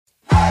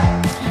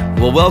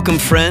Well, welcome,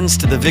 friends,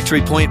 to the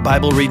Victory Point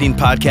Bible Reading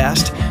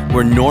Podcast,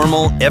 where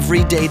normal,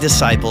 everyday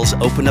disciples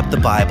open up the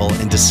Bible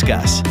and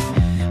discuss.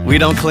 We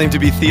don't claim to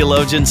be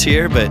theologians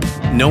here, but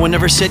no one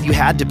ever said you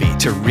had to be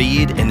to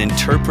read and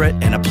interpret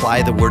and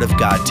apply the Word of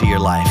God to your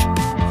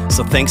life.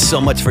 So thanks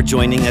so much for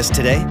joining us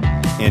today,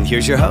 and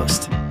here's your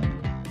host.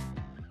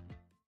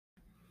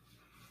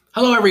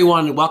 Hello,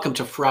 everyone, and welcome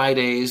to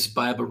Friday's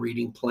Bible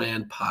Reading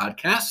Plan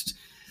podcast.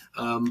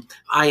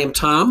 I am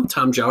Tom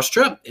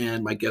Joustra,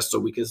 and my guest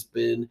all week has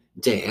been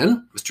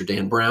Dan, Mr.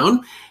 Dan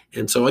Brown.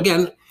 And so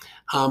again,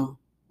 I'm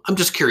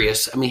just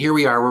curious. I mean, here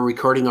we are. We're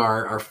recording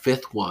our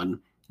fifth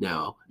one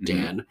now,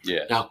 Dan.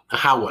 Yeah. Now,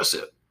 how was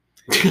it?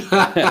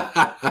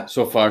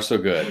 So far, so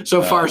good.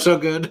 So far, so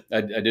good.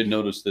 I did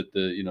notice that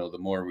the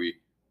more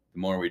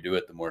we do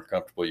it, the more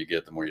comfortable you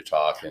get, the more you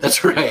talk. And,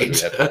 That's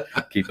right. You have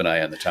to keep an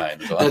eye on the time.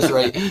 So. That's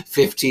right.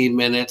 15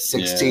 minutes,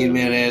 16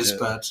 minutes,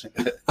 but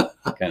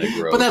kind of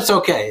gross. But that's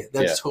okay.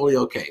 That's totally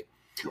okay.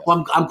 Yeah.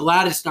 Well, I'm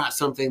glad it's not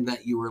something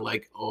that you were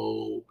like,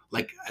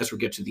 as we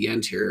get to the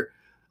end here,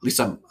 at least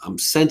I'm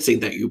sensing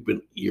that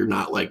you're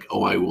not like,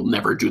 I will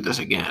never do this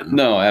again.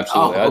 No,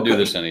 absolutely. Oh, I'll do okay.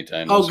 this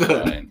anytime. Oh, That's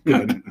good. fine.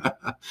 Good.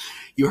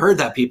 You heard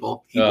that,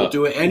 people. He will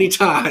do it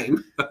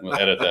anytime. We'll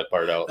edit that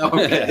part out.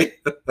 Okay.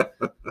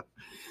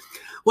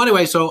 Well,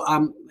 anyway,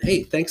 so,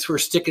 hey, thanks for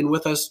sticking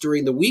with us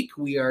during the week.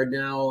 We are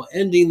now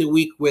ending the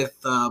week with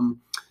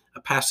a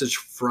passage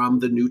from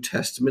the New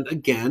Testament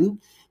again.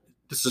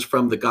 This is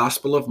from the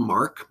Gospel of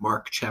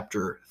Mark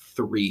chapter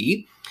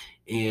 3.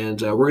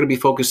 And we're going to be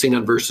focusing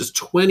on verses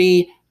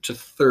 20 to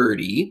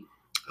 30.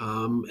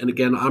 And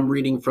again, I'm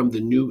reading from the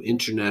New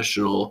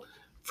International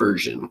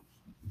Version.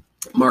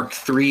 Mark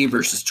 3,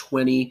 verses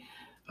 20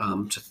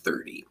 to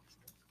 30.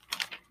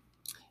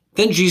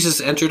 Then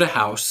Jesus entered a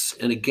house,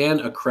 and again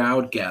a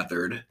crowd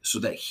gathered, so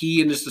that he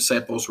and his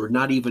disciples were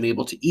not even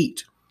able to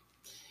eat.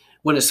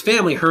 When his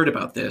family heard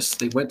about this,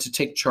 they went to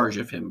take charge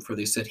of him, for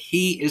they said,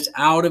 "He is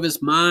out of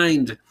his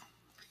mind."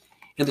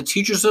 And the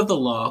teachers of the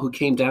law who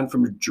came down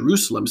from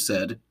Jerusalem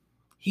said,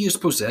 "He is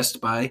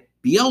possessed by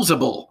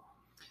Beelzebul.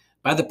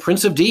 By the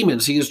prince of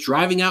demons, he is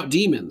driving out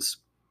demons."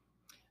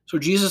 So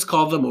Jesus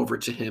called them over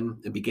to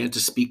him and began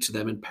to speak to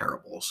them in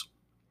parables.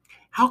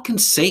 "How can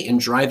Satan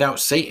drive out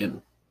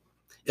Satan?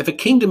 If a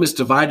kingdom is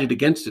divided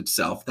against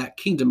itself, that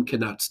kingdom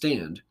cannot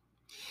stand.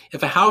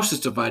 If a house is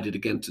divided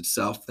against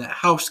itself, that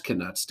house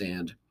cannot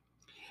stand.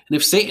 And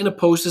if Satan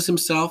opposes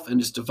himself and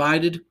is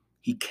divided,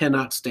 he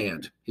cannot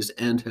stand. His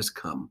end has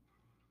come.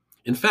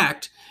 In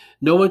fact,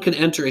 no one can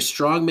enter a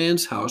strong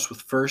man's house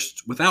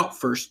without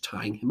first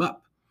tying him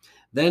up.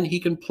 Then he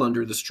can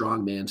plunder the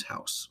strong man's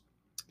house.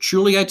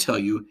 Truly, I tell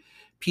you,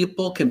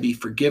 people can be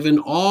forgiven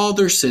all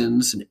their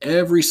sins and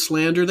every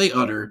slander they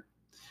utter,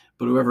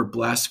 but whoever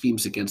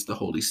blasphemes against the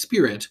Holy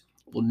Spirit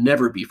will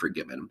never be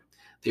forgiven.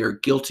 They are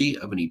guilty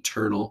of an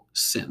eternal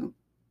sin."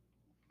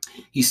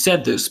 He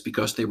said this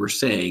because they were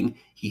saying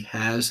he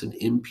has an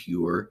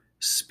impure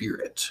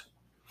spirit.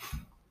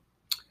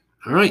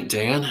 All right,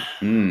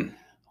 Dan.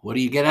 What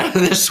do you get out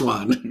of this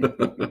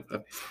one?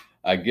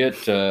 I get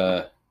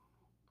the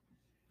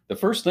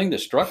first thing that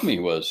struck me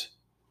was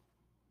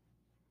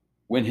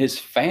when his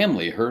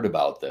family heard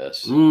about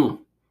this,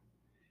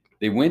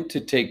 they went to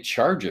take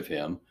charge of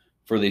him,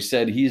 for they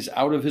said he's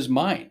out of his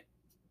mind.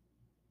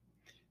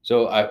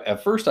 So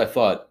at first I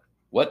thought,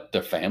 what,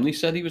 the family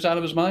said he was out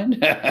of his mind?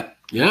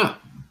 Yeah.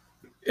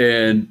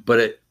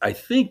 But I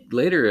think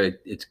later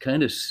it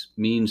kind of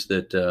means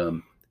that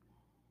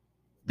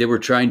they were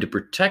trying to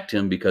protect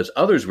him because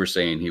others were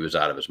saying he was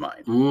out of his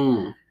mind.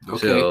 Okay.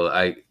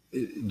 So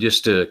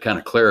just to kind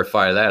of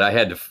clarify that, I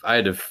had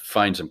to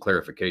find some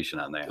clarification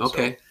on that.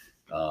 Okay.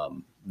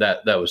 So,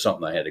 that was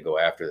something I had to go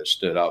after that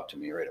stood out to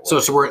me right away. So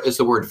it's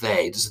the word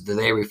they. Does the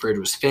they refer to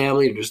his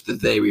family, or does the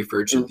they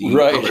refer to the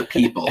other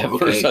people? At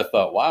first I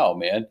thought, wow,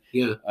 man.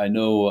 Yeah. I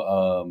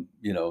know,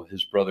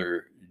 his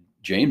brother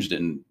James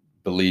didn't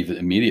believe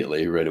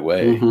immediately right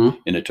away,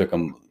 and it took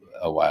him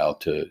a while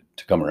to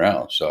come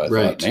around. So I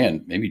thought,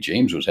 man, maybe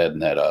James was heading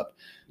that up.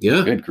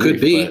 Yeah, good grief.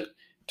 Could be. But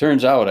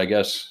turns out, I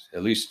guess,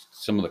 at least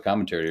some of the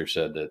commentators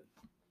said that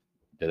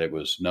it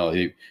was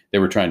they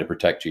were trying to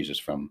protect Jesus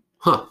from.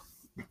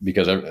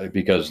 Because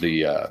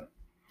the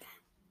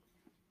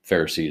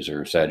Pharisees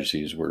or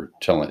Sadducees were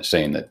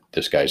saying that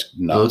this guy's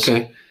nuts,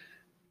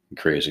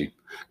 crazy.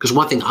 Because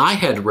one thing I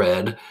had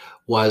read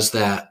was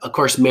that, of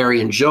course,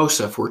 Mary and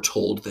Joseph were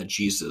told that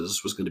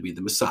Jesus was going to be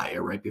the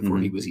Messiah right before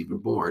he was even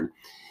born.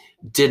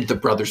 Did the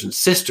brothers and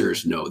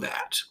sisters know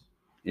that?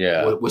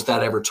 Yeah. Was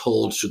that ever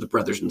told to the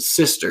brothers and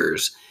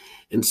sisters?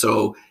 And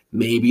so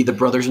maybe the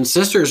brothers and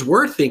sisters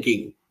were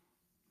thinking,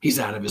 he's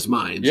out of his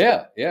mind.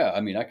 Yeah. I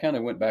mean, I kind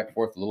of went back and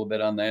forth a little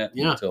bit on that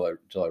until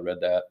I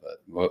read that.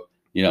 But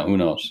who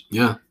knows?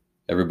 Yeah.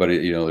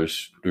 Everybody,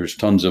 there's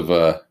tons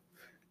of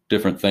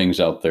different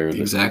things out there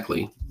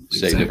that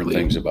say different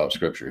things about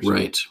Scripture. So.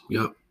 Right.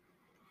 Yeah.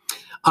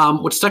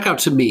 What stuck out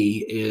to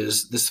me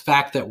is this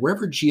fact that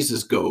wherever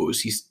Jesus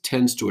goes, he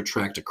tends to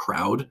attract a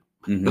crowd.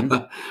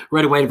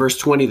 Right away in verse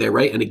 20 there,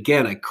 right? And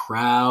again, a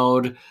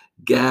crowd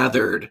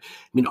gathered.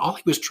 I mean, all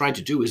he was trying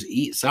to do is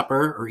eat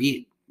supper or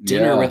eat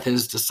dinner with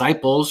his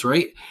disciples,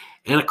 right?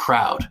 And a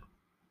crowd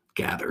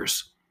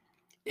gathers.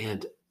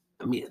 And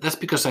I mean, that's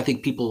because I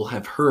think people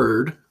have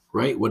heard,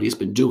 right, what he's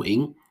been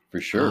doing.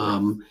 For sure.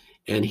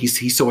 And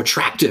he's so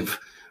attractive,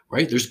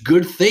 right? There's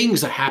good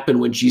things that happen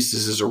when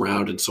Jesus is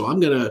around. And so I'm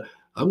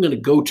gonna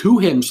go to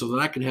him so that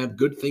I can have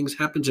good things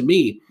happen to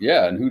me.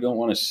 Yeah, and who don't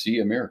want to see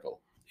a miracle?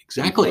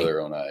 Exactly. Before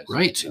their own eyes.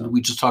 Right. You know? And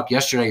we just talked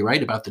yesterday,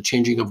 right, about the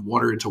changing of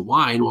water into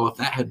wine. Well,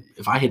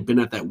 if I had been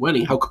at that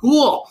wedding, how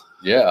cool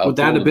would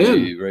that have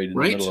been? Right in the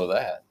middle of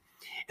that.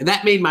 And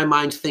that made my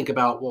mind think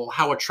about, well,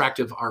 how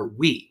attractive are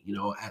we,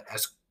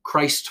 as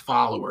Christ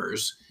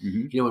followers,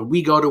 when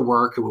we go to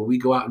work or when we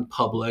go out in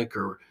public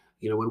or,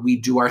 when we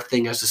do our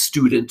thing as a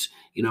student,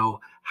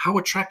 how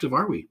attractive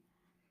are we?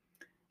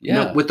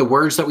 Yeah. With the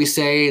words that we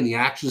say and the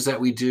actions that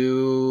we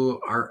do,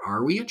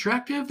 are we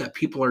attractive that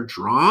people are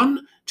drawn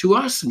to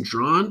us and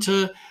drawn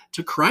to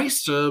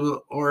Christ?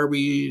 Or are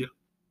we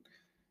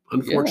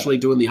unfortunately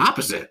doing the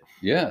opposite?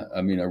 Yeah.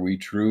 I mean, are we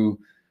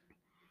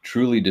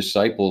truly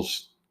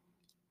disciples?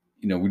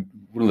 One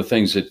of the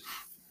things that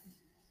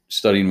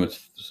studying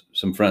with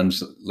some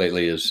friends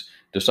lately is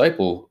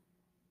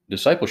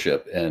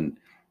discipleship. And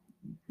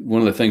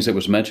one of the things that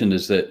was mentioned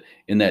is that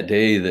in that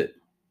day that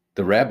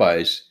the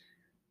rabbis,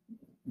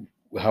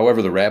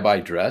 however the rabbi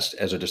dressed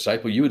as a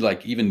disciple, you would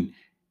even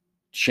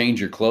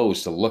change your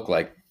clothes to look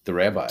like the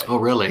rabbi. Oh,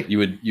 really? You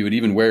would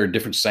even wear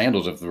different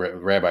sandals if the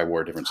rabbi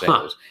wore different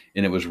sandals.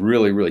 And it was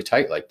really, really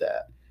tight like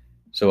that.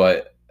 So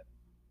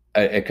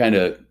I kind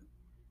of,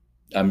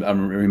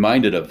 I'm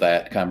reminded of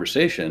that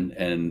conversation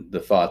and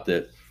the thought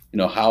that,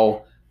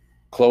 how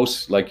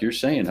close, like you're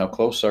saying, how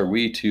close are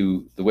we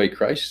to the way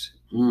Christ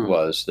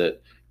was,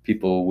 that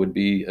people would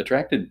be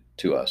attracted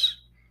to us.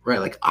 Right.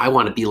 Like, I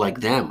want to be like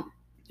them.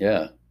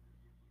 Yeah.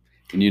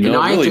 And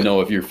really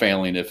know if you're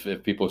failing if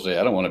people say,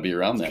 I don't want to be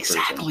around that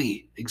person.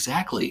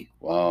 Exactly.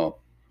 Wow.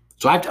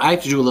 So I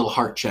have to do a little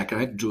heart check.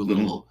 I have to do a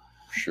little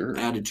sure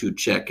attitude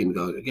check and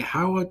go,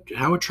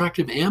 how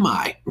attractive am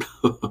I?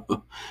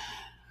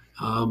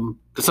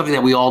 That's something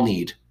that we all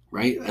need,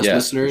 right? As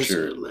listeners,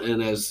 sure.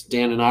 And as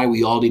Dan and I,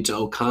 we all need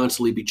to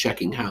constantly be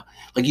checking how,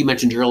 like you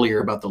mentioned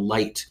earlier about the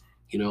light,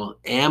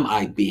 am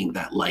I being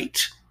that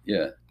light?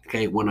 Yeah.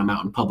 Okay. When I'm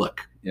out in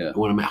public,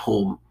 when I'm at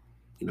home,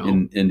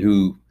 and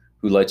who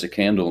lights a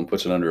candle and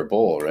puts it under a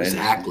bowl, right?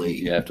 Exactly.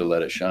 You have to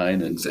let it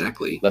shine and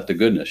let the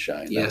goodness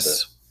shine.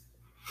 Yes.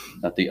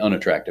 Not the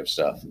unattractive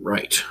stuff.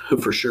 Right.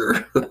 For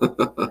sure.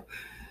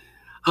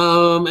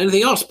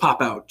 Anything else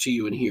pop out to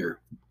you in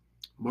here?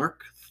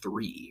 Mark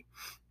 3.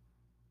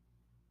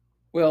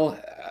 Well,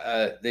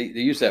 they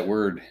use that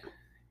word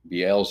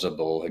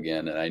Beelzebul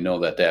again, and I know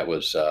that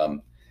was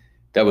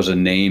a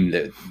name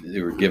that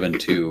they were given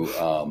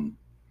to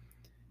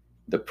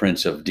the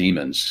prince of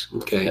demons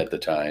at the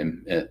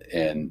time,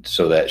 and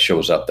so that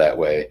shows up that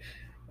way.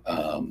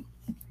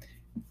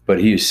 But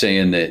he was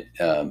saying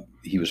that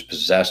he was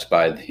possessed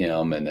by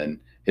him, and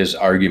then his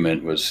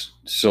argument was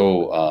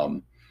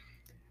so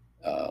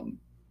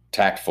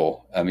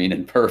tactful. I mean,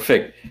 and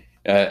perfect.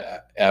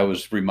 I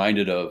was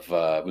reminded of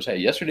was that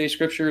yesterday's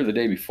scripture or the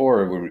day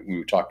before when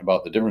we talked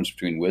about the difference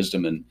between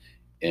wisdom and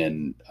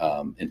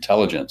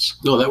intelligence?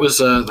 No, that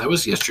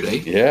was yesterday.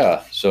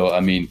 Yeah. So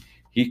I mean,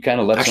 he kind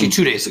of lets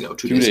 2 days ago.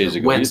 2 days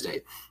ago.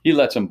 Wednesday. He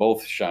lets them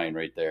both shine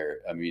right there.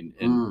 I mean,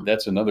 and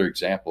that's another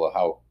example of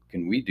how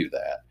can we do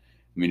that.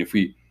 I mean, if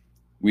we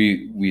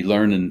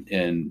learn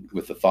and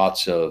with the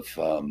thoughts of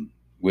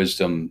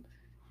wisdom.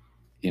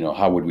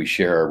 How would we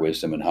share our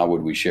wisdom and how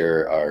would we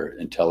share our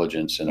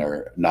intelligence and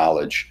our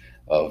knowledge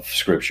of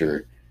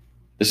Scripture?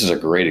 This is a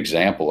great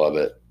example of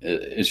it.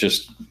 It was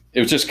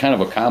just kind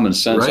of a common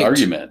sense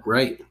argument.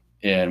 Right.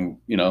 And,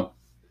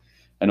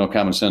 I know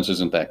common sense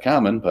isn't that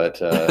common, but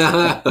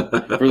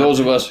for those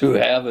of us who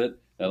have it,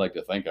 I like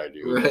to think I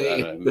do. Right.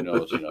 I don't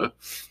know, who knows,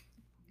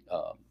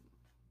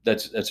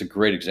 that's a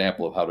great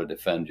example of how to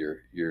defend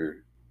your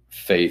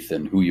faith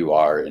and who you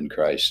are in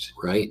Christ.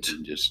 Right.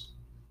 And just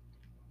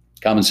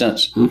common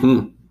sense.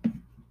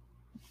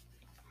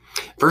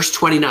 Verse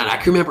 29. I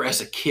can remember as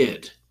a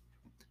kid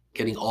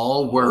getting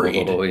all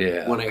worried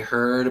when I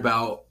heard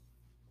about,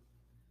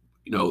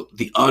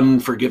 the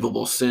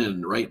unforgivable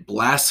sin, right?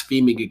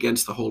 Blaspheming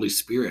against the Holy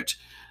Spirit,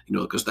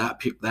 because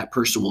that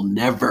person will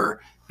never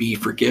be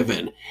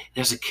forgiven. And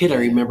as a kid, I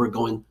remember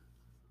going,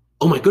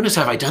 oh my goodness,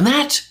 have I done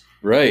that?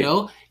 Right.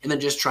 And then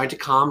just trying to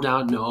calm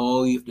down.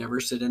 No, you've never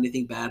said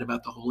anything bad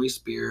about the Holy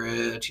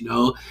Spirit,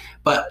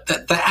 but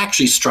that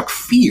actually struck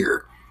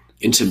fear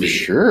into me.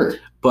 Sure.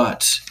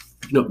 But,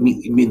 I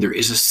mean, there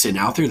is a sin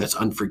out there that's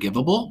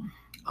unforgivable.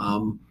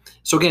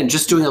 So again,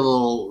 just doing a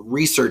little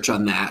research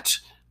on that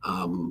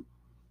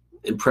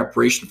in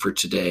preparation for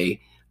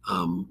today,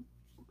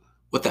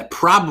 what that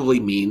probably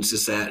means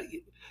is that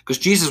because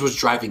Jesus was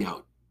driving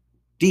out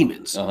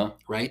demons,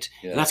 right?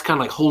 Yeah. And that's kind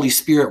of like Holy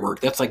Spirit work.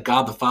 That's like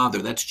God the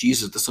Father. That's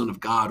Jesus, the Son of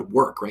God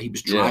work, right? He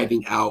was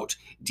driving out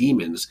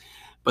demons.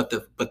 But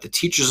the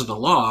teachers of the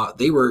law,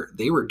 they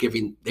weren't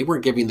giving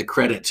the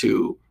credit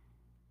to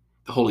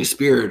the Holy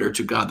Spirit or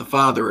to God the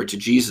Father or to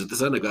Jesus, the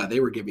Son of God. They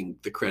were giving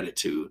the credit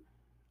to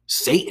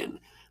Satan.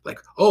 Like,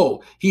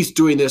 oh, he's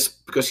doing this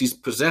because he's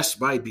possessed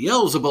by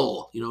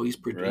Beelzebul. He's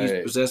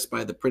possessed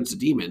by the prince of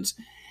demons.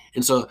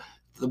 And so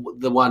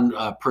the one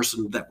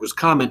person that was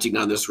commenting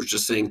on this was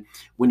just saying,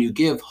 when you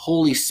give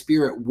Holy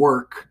Spirit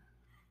work,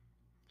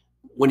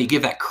 when you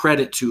give that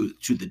credit to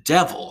the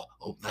devil,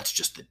 oh, that's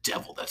just the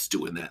devil that's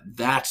doing that.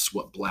 That's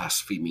what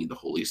blaspheming the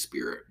Holy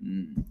Spirit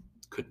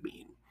could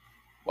mean.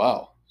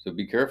 Wow. So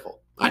be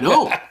careful. I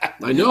know.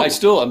 I'm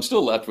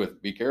still left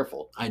with be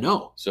careful. I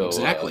know. So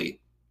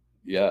exactly.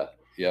 Yeah.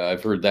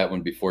 I've heard that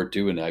one before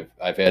too, and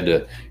I've had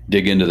to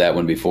dig into that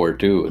one before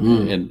too,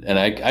 and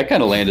I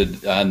kind of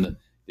landed on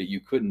that you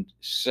couldn't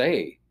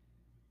say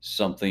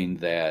something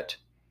that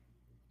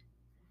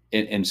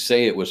and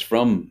say it was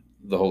from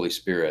the Holy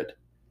Spirit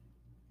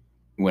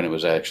when it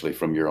was actually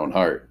from your own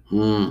heart.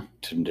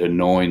 To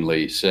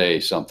knowingly say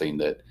something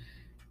that,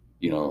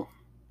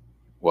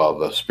 well,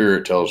 the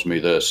Spirit tells me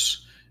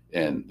this,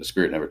 and the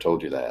Spirit never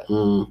told you that.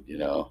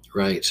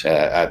 Right.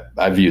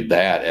 I viewed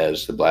that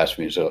as the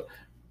blasphemy. So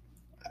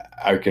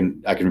I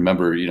can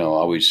remember,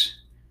 always.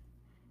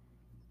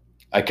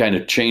 I kind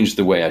of changed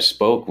the way I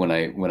spoke when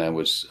I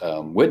was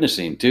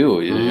witnessing too.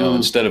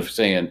 Instead of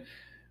saying,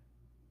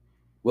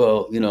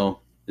 "Well,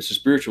 it's a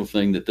spiritual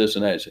thing that this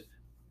and that,"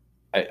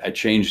 I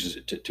changed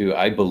it to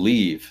I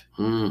believe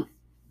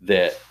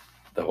that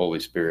the Holy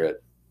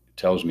Spirit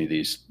tells me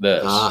this.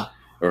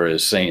 Or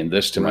is saying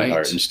this to my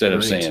heart, instead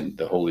of saying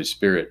the Holy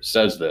Spirit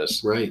says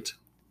this. Right.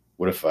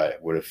 What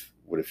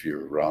if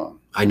you're wrong?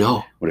 I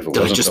know. What if it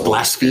Did wasn't I just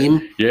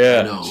blaspheme?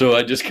 Yeah. So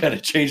I just kind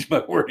of changed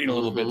my wording a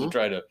little bit to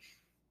try to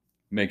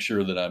make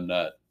sure that I'm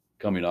not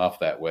coming off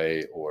that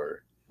way,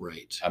 or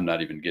I'm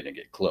not even getting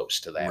it close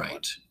to that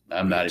one.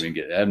 I'm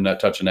not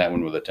touching that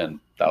one with a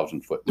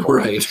 10,000 foot pole.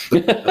 Right.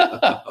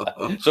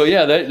 So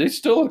yeah, there's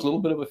still a little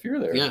bit of a fear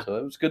there. Yeah. So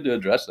it was good to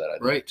address that, I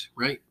think.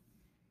 Right.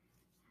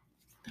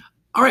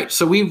 All right,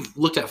 so we've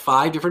looked at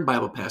 5 different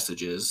Bible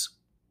passages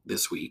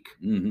this week.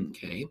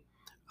 Okay,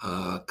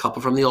 a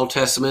couple from the Old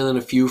Testament and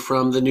a few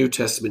from the New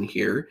Testament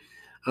here.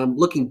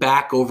 Looking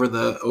back over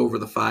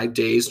the 5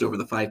 days and over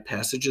the 5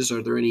 passages,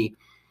 are there any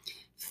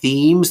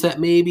themes that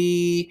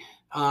maybe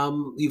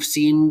you've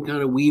seen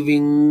kind of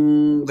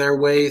weaving their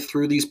way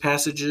through these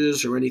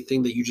passages, or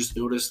anything that you just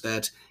noticed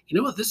that,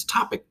 this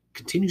topic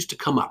continues to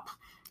come up?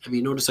 Have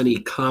you noticed any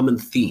common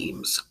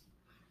themes?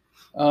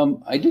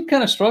 I did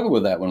kind of struggle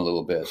with that one a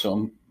little bit,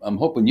 so I'm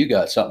hoping you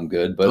got something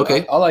good. But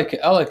okay. all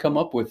I come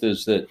up with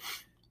is that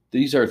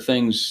these are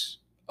things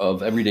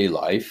of everyday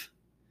life,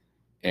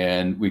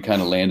 and we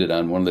kind of landed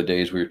on one of the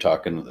days we were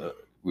talking.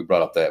 We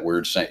brought up that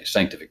word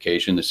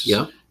sanctification. This is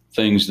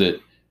things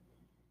that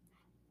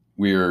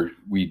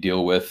we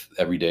deal with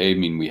every day. I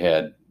mean, we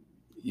had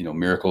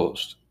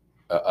miracles,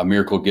 a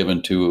miracle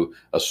given to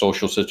a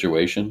social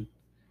situation,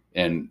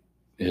 and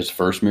his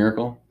first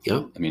miracle.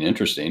 Yeah, I mean,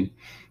 interesting,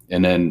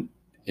 and then.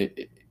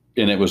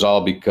 It was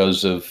all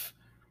because of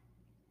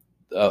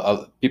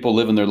people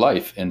living their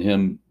life and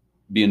him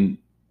being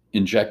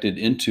injected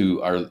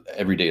into our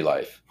everyday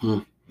life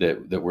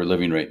that we're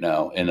living right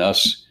now, and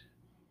us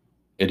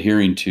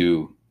adhering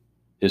to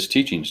his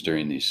teachings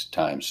during these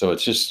times. So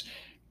it's just,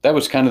 that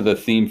was kind of the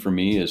theme for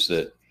me, is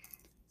that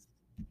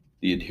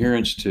the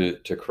adherence to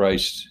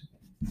Christ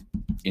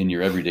in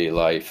your everyday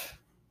life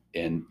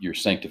and your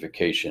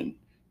sanctification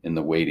in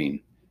the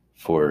waiting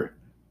for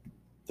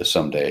the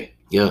someday.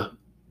 Yeah.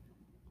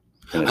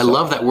 I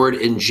love that word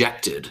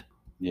injected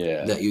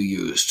that you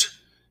used,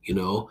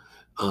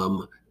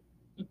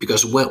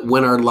 because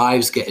when our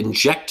lives get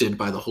injected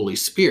by the Holy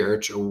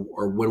Spirit,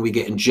 or when we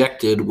get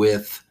injected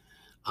with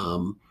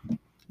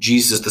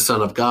Jesus, the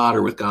Son of God,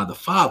 or with God the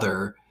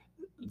Father,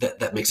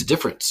 that makes a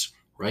difference,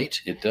 right?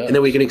 It does. And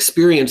then we can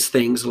experience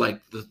things like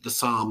the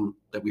Psalm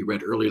that we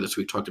read earlier this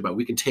week talked about.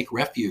 We can take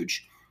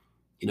refuge,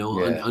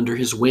 under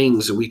his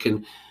wings, and we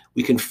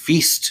can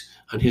feast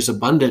on his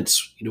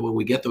abundance, when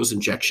we get those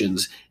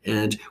injections,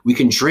 and we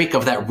can drink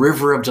of that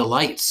river of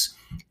delights.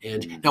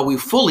 And now we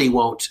fully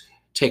won't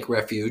take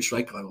refuge,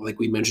 like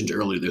we mentioned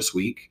earlier this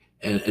week,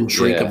 and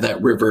drink of that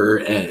river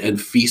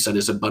and feast on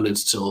his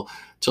abundance till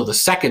the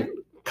second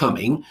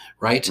coming,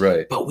 right?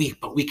 But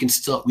we can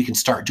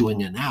start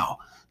doing it now,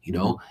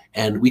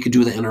 and we can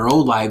do that in our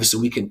own lives, so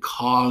we can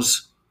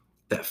cause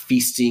that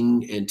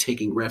feasting and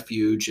taking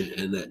refuge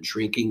and that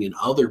drinking in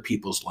other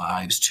people's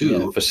lives too.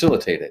 Yeah,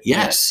 facilitate it.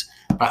 Yes.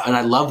 And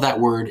I love that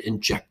word,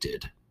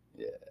 injected.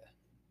 Yeah.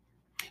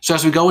 So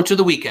as we go into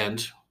the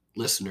weekend,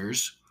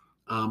 listeners,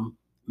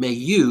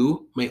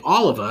 may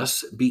all of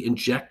us be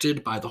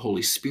injected by the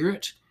Holy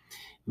Spirit.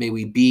 May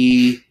we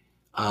be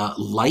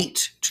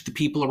light to the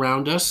people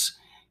around us.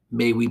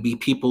 May we be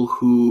people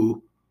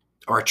who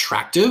are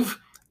attractive,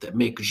 that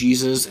make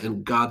Jesus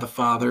and God the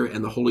Father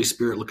and the Holy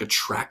Spirit look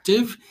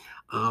attractive.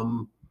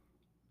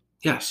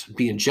 Yes,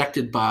 be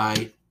injected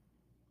by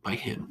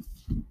him,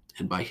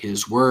 and by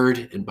his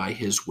word, and by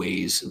his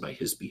ways, and by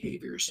his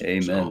behaviors.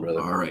 Amen,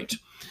 brother. All right.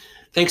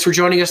 Thanks for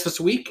joining us this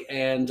week,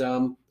 and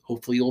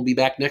hopefully you'll be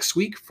back next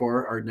week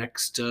for our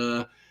next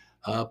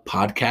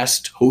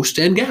podcast host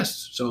and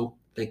guest. So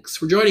thanks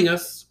for joining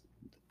us.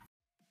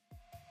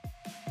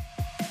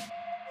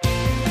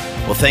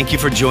 Well, thank you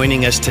for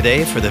joining us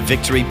today for the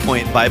Victory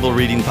Point Bible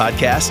Reading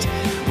Podcast.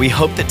 We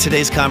hope that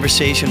today's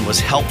conversation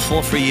was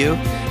helpful for you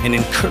and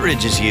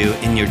encourages you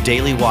in your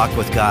daily walk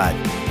with God.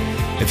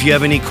 If you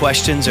have any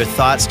questions or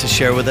thoughts to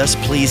share with us,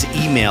 please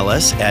email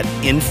us at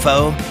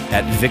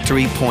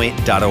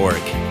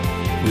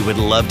info@victorypoint.org. We would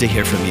love to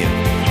hear from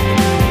you.